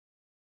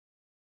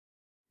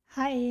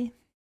Hi,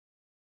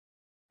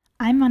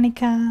 I'm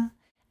Monika,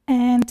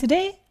 and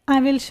today I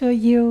will show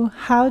you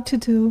how to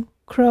do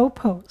crow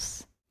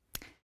pose.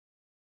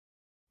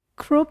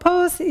 Crow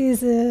pose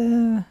is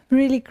a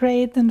really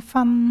great and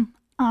fun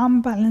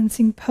arm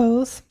balancing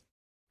pose,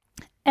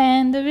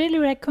 and I really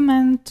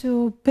recommend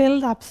to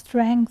build up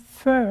strength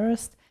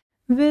first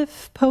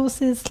with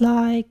poses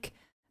like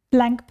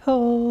plank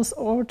pose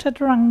or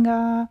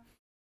Chaturanga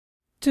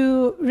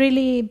to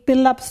really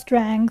build up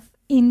strength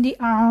in the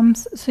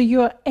arms so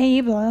you're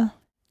able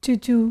to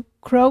do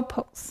crow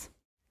pose.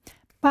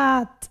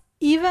 But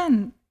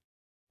even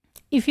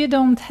if you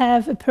don't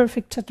have a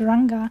perfect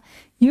Chaturanga,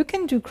 you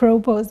can do crow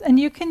pose and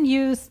you can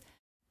use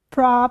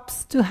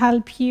props to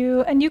help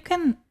you, and you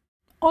can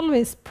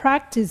always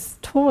practice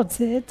towards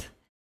it,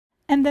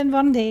 and then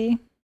one day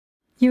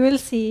you will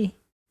see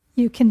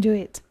you can do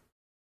it.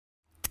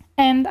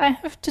 And I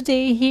have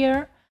today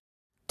here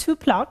 2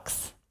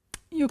 blocks.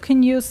 You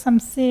can use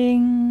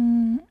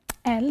something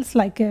else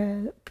like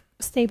a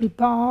stable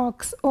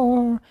box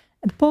or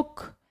a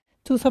book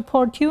to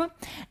support you,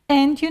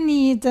 and you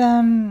need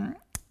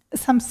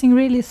something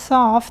really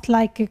soft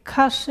like a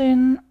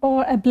cushion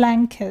or a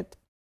blanket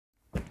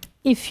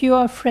if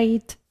you're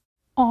afraid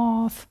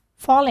of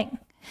falling,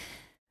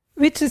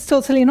 which is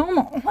totally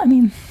normal. I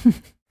mean,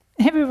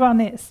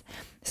 everyone is.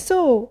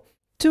 So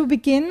to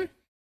begin,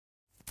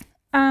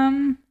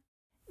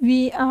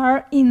 we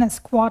are in a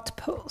squat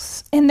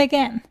pose, and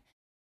again,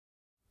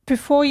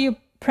 before you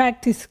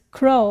practice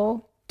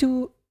crow,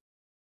 do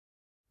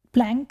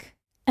plank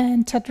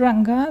and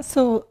Chaturanga.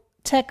 So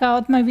check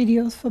out my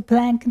videos for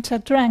plank and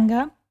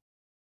Chaturanga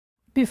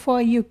before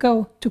you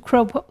go to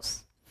crow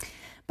pose.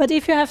 But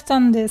if you have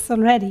done this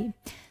already,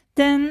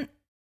 then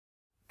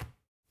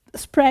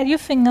spread your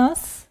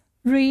fingers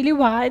really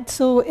wide.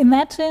 So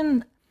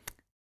imagine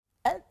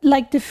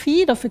like the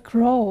feet of a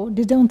crow.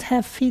 They don't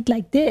have feet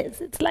like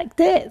this. It's like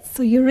this.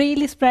 So you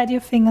really spread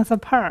your fingers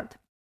apart.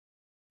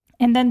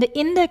 And then the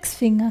index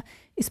finger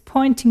is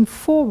pointing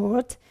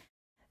forward,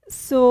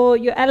 so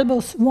your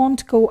elbows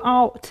won't go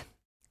out.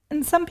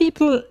 And some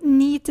people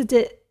need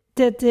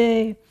that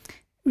they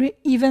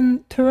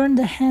even turn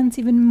the hands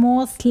even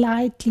more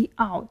slightly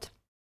out.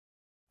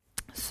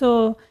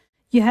 So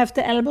you have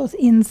the elbows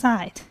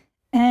inside,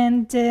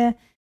 and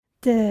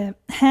the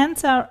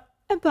hands are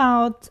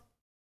about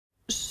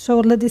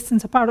shoulder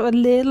distance apart, or a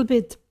little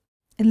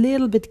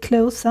bit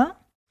closer.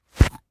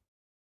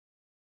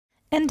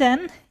 And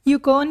then you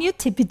go on your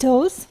tippy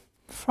toes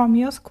from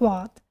your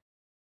squat,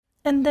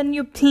 and then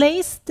you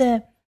place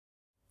the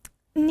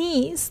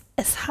knees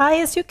as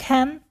high as you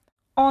can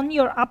on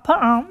your upper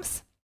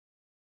arms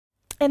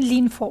and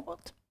lean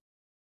forward.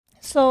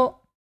 So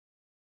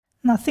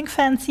nothing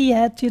fancy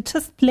yet, you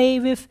just play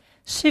with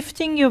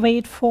shifting your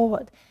weight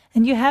forward,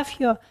 and you have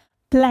your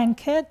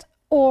blanket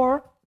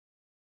or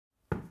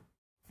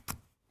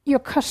your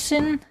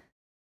cushion,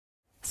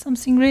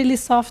 something really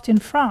soft in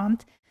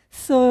front,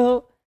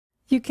 so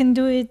you can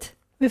do it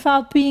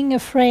without being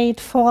afraid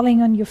falling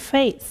on your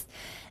face.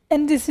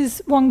 And this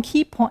is one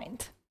key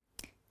point.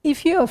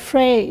 If you're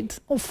afraid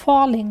of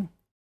falling,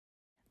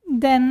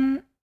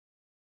 then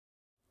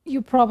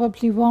you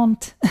probably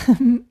won't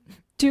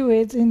do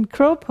it in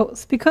crow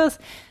pose, because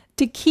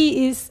the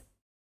key is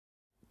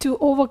to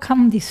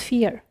overcome this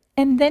fear,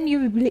 and then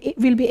you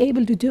will be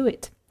able to do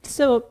it.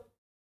 So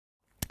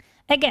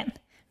again,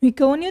 we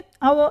go on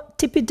our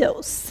tippy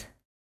toes,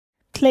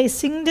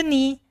 placing the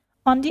knee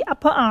on the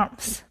upper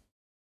arms,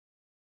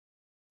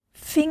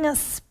 fingers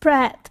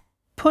spread,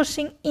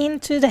 pushing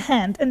into the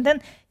hand, and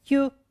then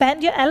you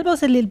bend your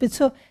elbows a little bit,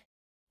 so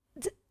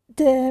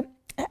the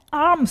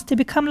arms, they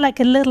become like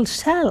a little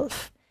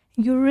shelf.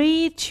 You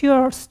reach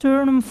your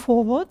sternum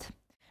forward,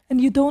 and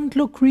you don't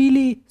look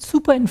really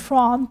super in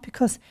front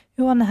because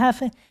you want to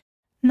have a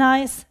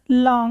nice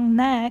long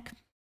neck.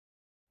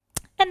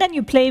 And then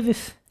you play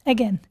with,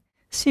 again,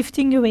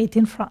 shifting your weight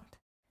in front,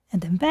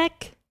 and then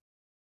back,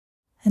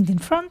 and in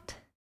front,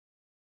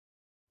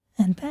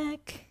 and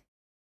back,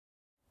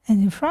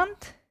 and in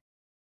front,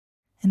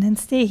 and then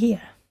stay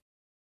here.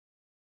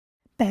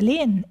 Belly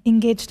in,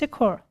 engage the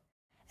core.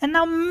 And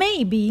now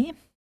maybe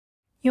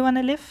you want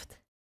to lift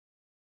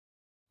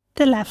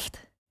the left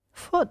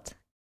foot.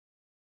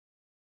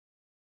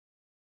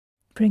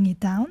 Bring it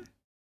down,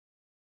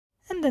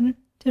 and then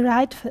the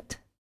right foot.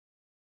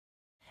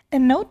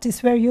 And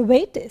notice where your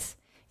weight is.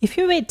 If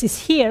your weight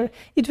is here,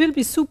 it will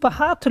be super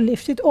hard to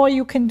lift it, or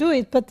you can do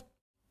it, but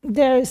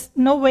there is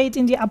no weight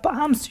in the upper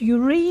arms. So you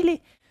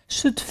really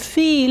should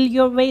feel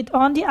your weight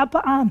on the upper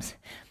arms.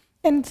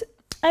 And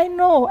I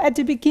know at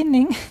the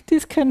beginning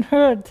this can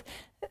hurt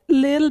a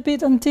little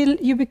bit until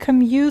you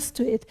become used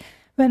to it.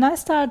 When I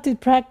started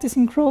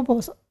practicing crow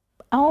pose,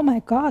 oh my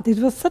God, it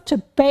was such a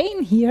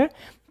pain here.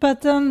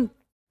 But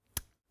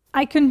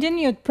I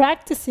continued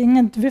practicing,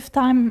 and with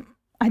time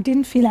I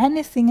didn't feel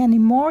anything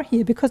anymore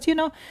here, because you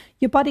know,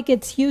 your body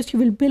gets used, you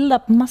will build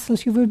up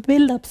muscles, you will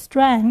build up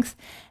strength,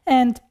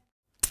 and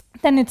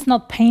then it's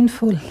not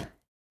painful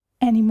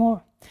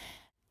anymore.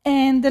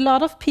 And a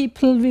lot of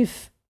people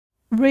with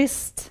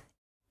wrist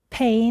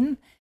pain,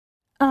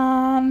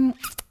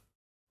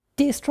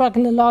 they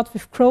struggle a lot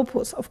with crow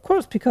pose, of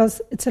course,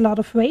 because it's a lot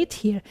of weight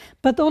here.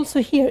 But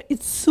also here,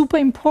 it's super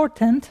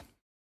important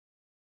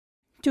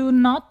to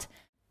not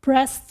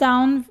press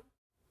down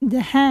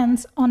the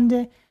hands on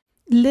the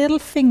little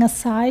finger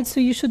side. So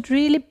you should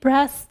really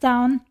press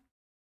down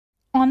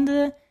on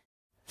the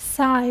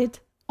side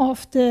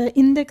of the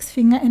index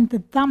finger and the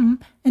thumb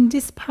and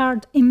this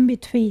part in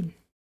between.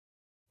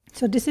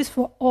 So this is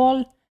for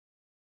all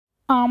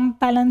arm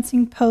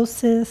balancing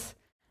poses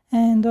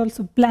and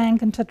also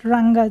plank and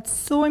chaturanga. It's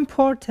so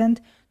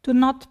important to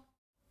not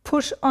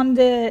push on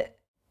the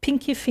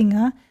pinky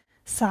finger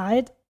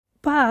side,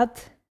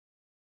 but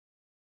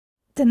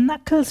the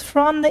knuckles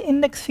from the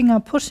index finger are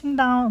pushing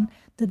down,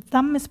 the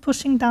thumb is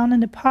pushing down,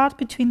 and the part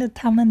between the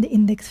thumb and the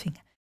index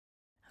finger.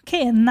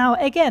 Okay, and now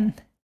again,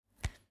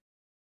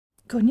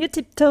 go on your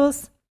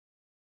tiptoes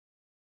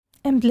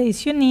and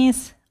place your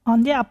knees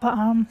on the upper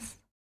arms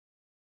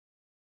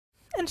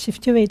and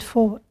shift your weight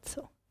forward.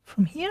 So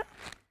from here,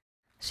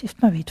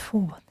 shift my weight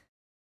forward.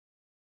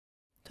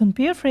 Don't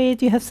be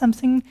afraid, you have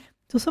something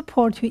to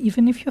support you.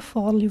 Even if you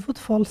fall, you would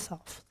fall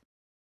soft.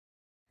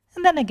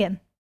 And then again,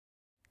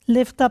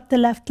 lift up the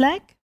left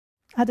leg,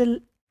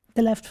 the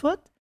left foot,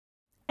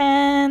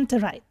 and the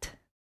right.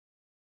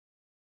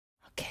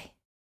 Okay.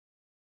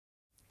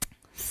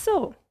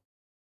 So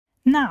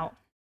now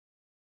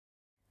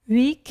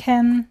we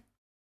can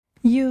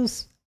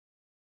use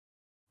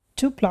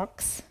 2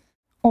 blocks,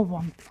 or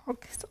 1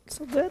 block is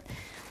also good,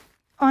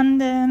 on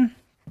the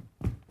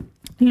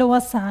lower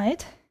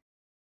side.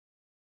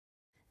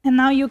 And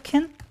now you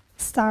can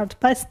start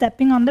by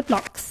stepping on the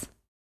blocks.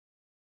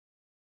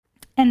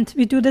 And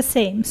we do the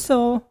same.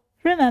 So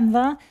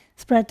remember,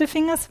 spread the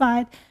fingers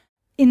wide,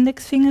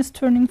 index fingers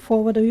turning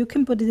forward, or you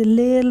can put it a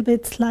little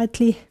bit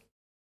slightly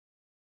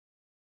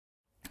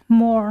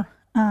more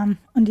on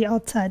the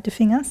outside, the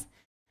fingers.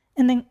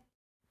 And then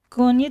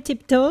go on your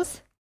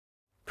tiptoes,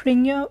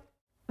 bring your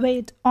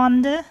weight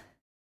on the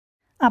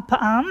upper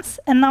arms,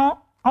 and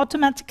now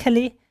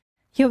automatically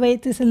your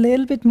weight is a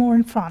little bit more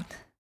in front.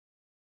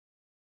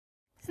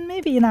 And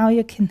maybe now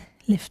you can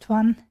lift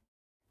one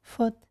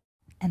foot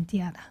and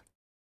the other.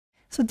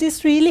 So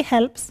this really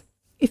helps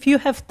if you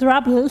have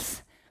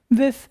troubles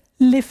with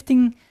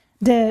lifting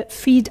the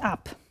feet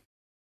up.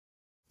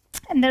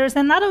 And there is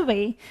another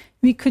way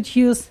we could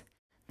use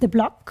the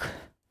block.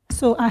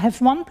 So I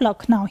have 1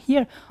 block now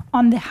here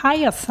on the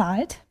higher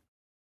side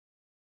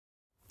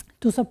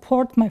to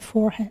support my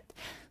forehead.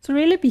 So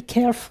really be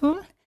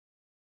careful.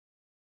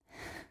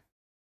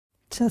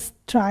 Just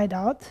try it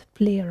out,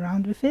 play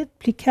around with it.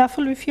 Be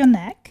careful with your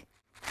neck.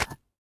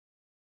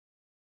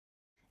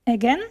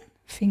 Again,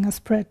 fingers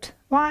spread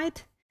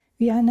wide.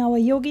 We are in our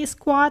yogi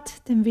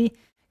squat. Then we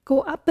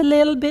go up a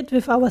little bit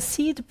with our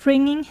seat,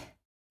 bringing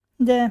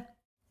the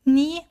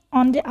knee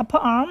on the upper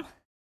arm.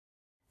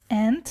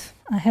 And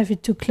I have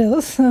it too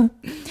close, so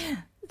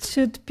it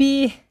should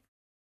be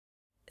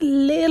a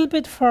little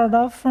bit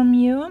further from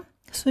you,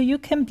 so you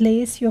can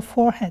place your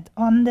forehead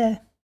on the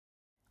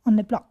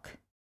block.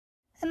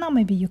 And now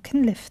maybe you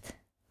can lift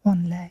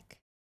one leg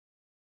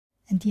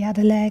and the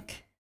other leg.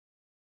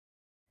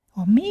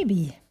 Or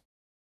maybe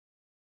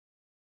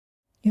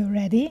you're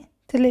ready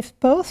to lift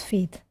both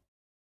feet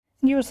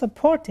and you're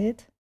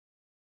supported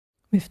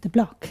with the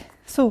block.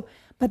 So,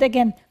 but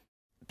again,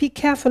 be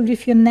careful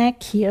with your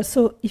neck here.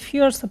 So if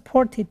you're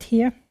supported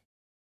here,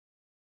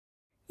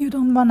 you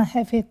don't want to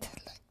have it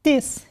like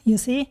this, you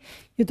see?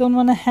 You don't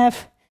want to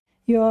have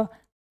your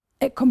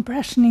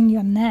compression in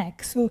your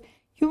neck. So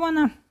you want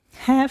to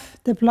have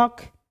the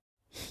block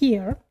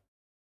here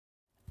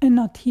and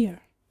not here.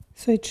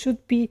 So it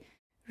should be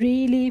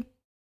really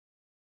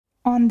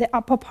on the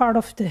upper part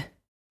of the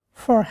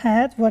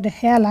forehead where the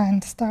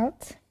hairline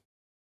starts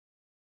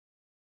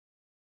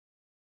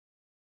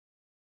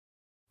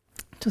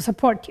to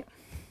support you.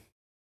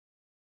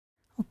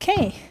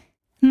 Okay,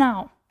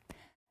 now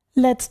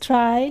let's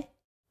try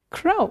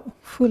crow,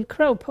 full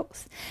crow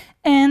pose.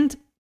 And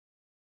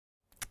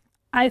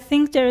I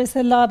think there is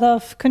a lot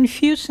of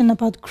confusion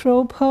about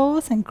crow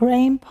pose and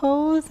crane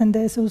pose, and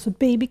there's also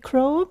baby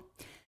crow.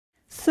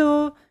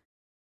 So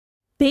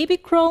baby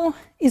crow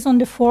is on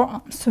the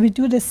forearms. So we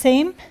do the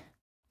same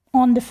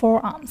on the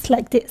forearms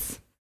like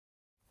this.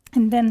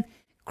 And then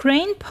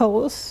crane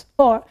pose,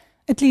 or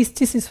at least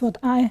this is what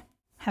I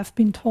have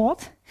been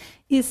taught,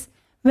 is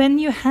when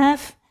you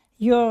have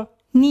your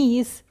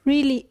knees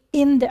really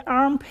in the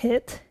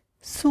armpit,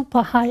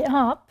 super high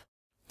up,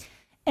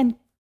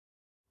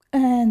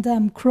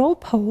 and crow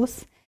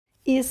pose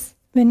is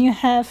when you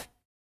have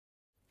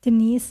the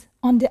knees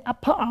on the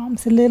upper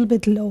arms a little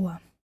bit lower.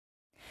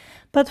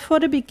 But for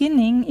the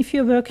beginning, if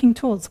you're working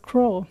towards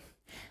crow,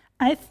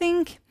 I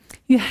think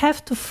you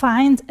have to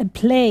find a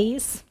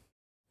place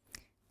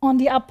on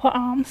the upper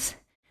arms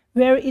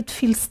where it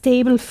feels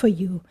stable for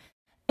you.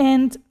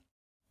 And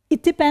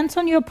it depends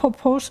on your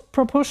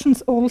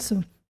proportions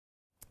also.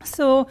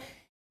 So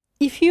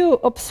if you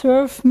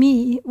observe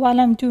me while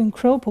I'm doing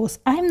crow pose,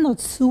 I'm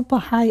not super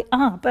high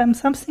up. I'm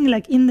something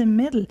like in the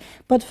middle.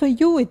 But for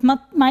you, it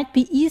might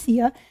be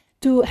easier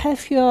to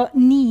have your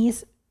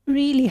knees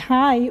really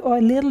high or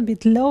a little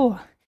bit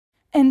lower.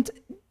 And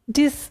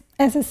this,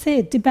 as I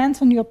said,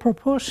 depends on your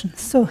proportions.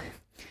 So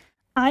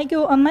I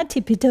go on my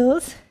tippy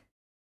toes.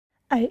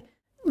 I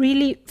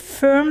really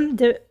firm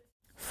the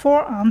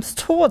forearms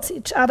towards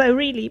each other. I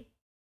really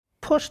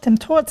push them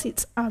towards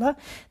each other.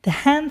 The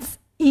hands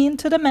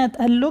into the mat.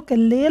 I look a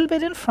little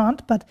bit in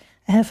front, but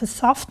I have a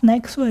soft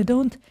neck so I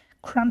don't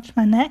crunch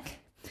my neck.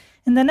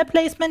 And then I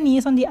place my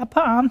knees on the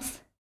upper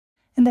arms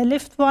and I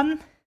lift one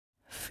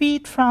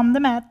feet from the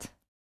mat.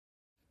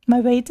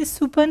 My weight is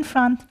super in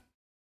front.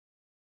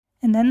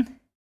 And then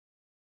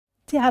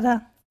the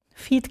other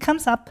feet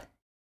comes up.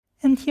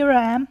 And here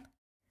I am,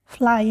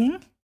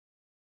 flying.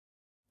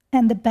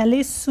 And the belly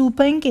is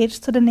super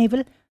engaged, so the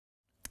navel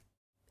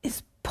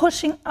is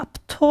pushing up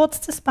towards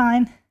the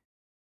spine.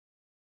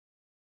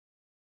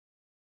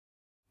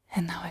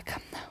 And now I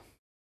come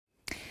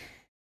down.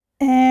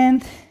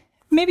 And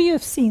maybe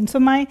you've seen, so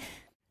my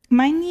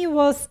knee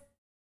was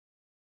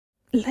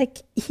like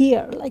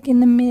here, like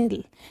in the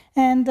middle.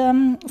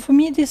 And for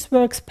me, this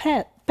works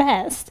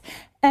best.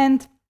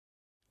 And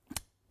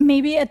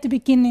maybe at the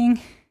beginning,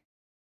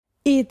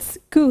 it's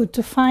good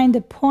to find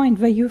a point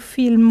where you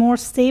feel more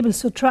stable.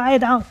 So try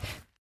it out.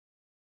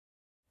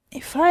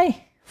 If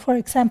I, for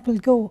example,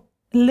 go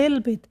a little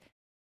bit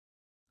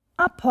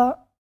upper,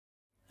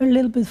 a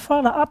little bit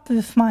further up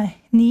with my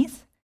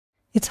knees,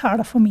 it's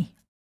harder for me.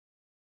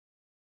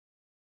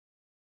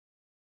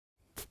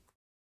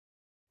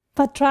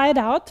 But try it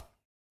out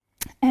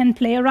and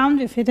play around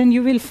with it, and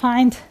you will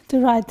find the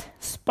right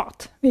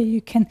spot where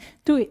you can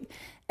do it.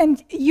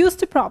 And use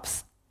the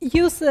props.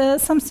 Use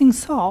something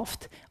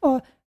soft,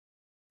 or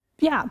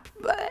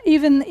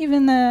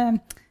even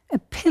a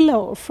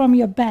pillow from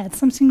your bed,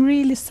 something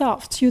really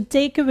soft. You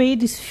take away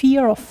this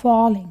fear of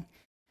falling.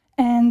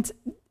 And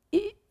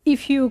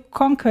if you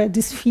conquer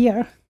this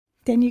fear,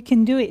 then you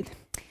can do it.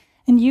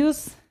 And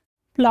use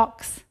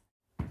blocks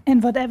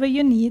and whatever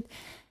you need.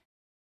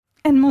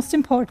 And most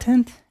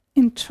important,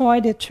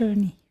 enjoy the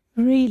journey,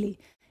 really.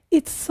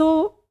 It's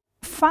so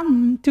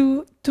fun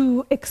to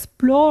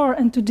explore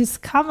and to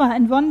discover,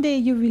 and one day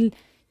you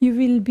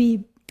will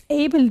be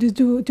able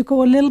to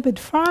go a little bit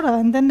further,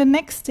 and then the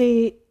next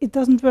day it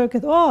doesn't work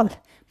at all.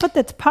 But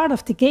that's part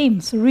of the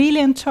game, so really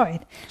enjoy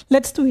it.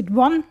 Let's do it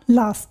one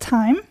last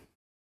time.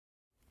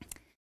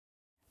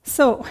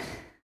 So,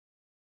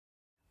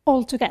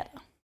 all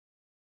together.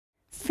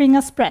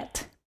 Finger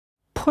spread,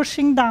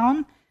 pushing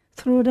down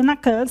through the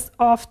knuckles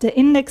of the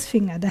index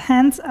finger. The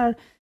hands are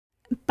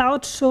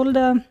about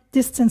shoulder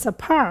distance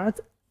apart.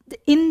 The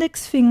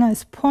index finger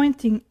is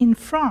pointing in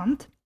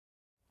front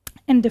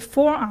and the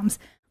forearms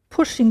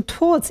pushing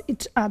towards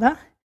each other.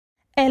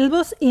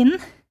 Elbows in.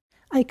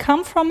 I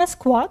come from a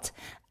squat.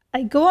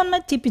 I go on my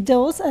tippy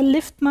toes. I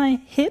lift my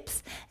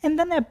hips and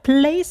then I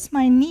place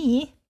my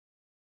knee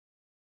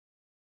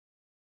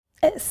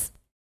as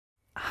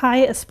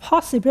high as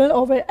possible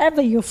or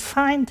wherever you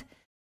find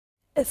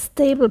a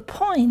stable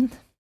point.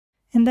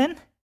 And then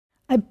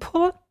I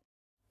pull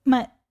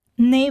my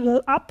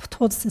navel up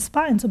towards the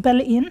spine, so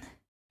belly in.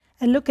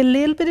 I look a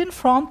little bit in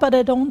front, but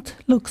I don't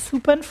look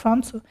super in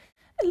front, so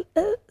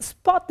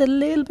spot a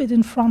little bit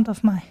in front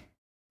of my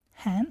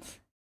hands.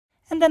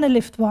 And then I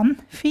lift one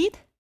feet,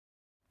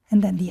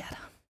 and then the other.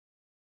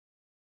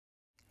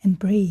 And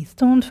breathe.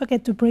 Don't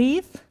forget to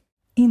breathe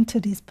into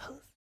this pose.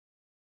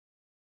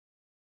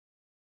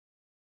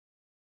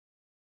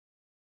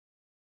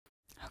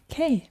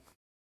 Okay.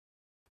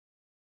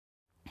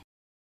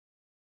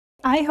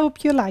 I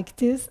hope you liked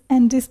this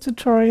and this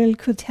tutorial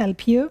could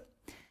help you.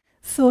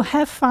 So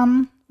have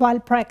fun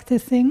while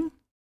practicing.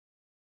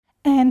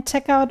 And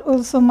check out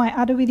also my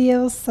other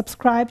videos.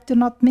 Subscribe to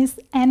not miss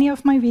any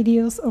of my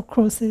videos or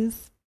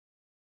courses.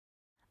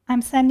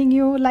 I'm sending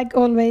you, like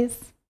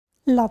always,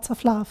 lots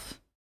of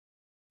love.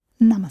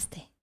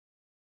 Namaste.